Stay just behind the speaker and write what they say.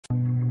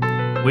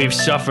We've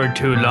suffered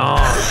too long.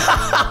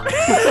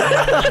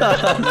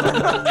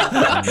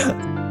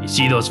 You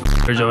see those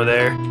f***ers over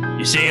there?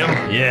 You see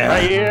them? Yeah.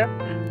 Right here.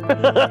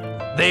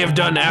 They have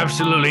done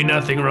absolutely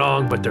nothing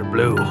wrong, but they're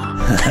blue.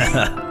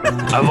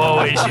 I've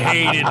always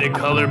hated the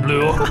color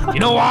blue. You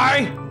know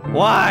why?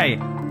 Why?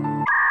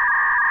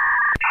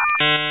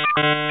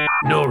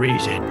 No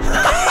reason.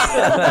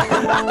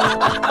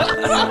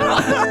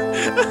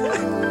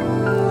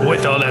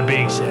 With all that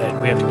being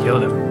said, we have to kill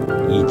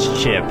them. Each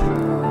chip.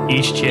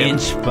 Each chip.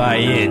 Inch by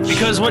inch.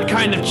 Because what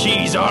kind of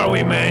cheese are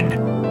we, men?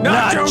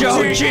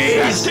 Nacho cheese!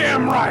 That's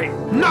damn right!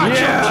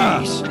 Nacho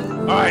cheese!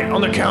 Alright,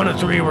 on the count of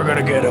 3, we're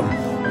gonna get them.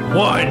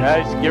 1,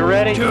 Guys, get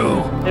ready.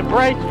 2,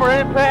 Embrace for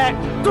impact.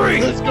 3.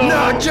 Let's go.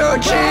 Nacho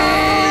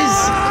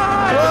cheese!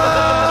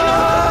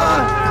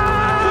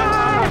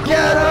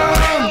 Get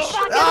him!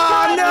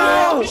 Oh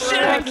no!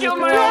 Shit, I killed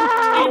my own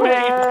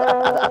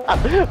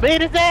teammate!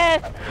 Beat his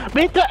ass!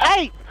 Beat the...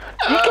 Hey!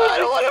 You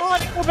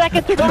can't go back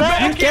into the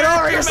back! Get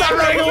over here! Stop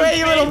running away,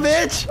 you little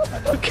bitch!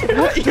 Get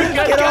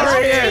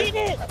over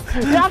here!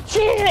 Y'all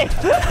cheating!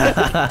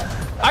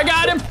 I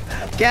got him!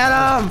 Get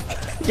him!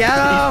 Get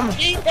him!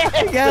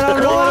 Get him!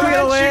 Don't let him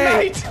get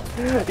away!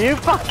 You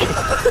fucking...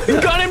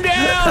 Gun him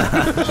down!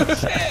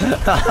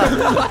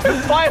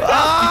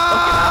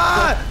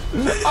 Ah!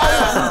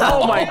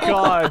 Oh my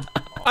god!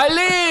 I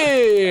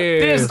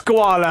live!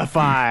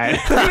 Disqualified!